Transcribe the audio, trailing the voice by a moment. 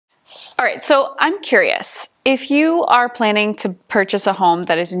All right, so I'm curious. If you are planning to purchase a home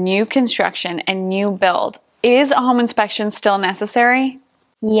that is new construction and new build, is a home inspection still necessary?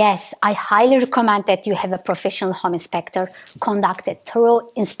 Yes, I highly recommend that you have a professional home inspector conduct a thorough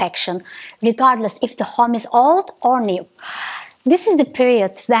inspection, regardless if the home is old or new. This is the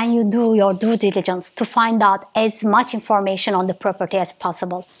period when you do your due diligence to find out as much information on the property as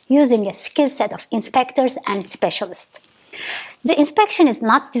possible, using a skill set of inspectors and specialists. The inspection is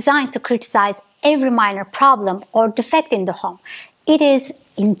not designed to criticize every minor problem or defect in the home. It is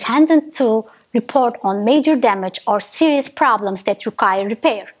intended to report on major damage or serious problems that require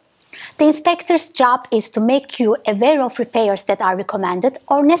repair. The inspector's job is to make you aware of repairs that are recommended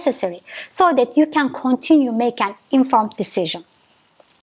or necessary so that you can continue to make an informed decision.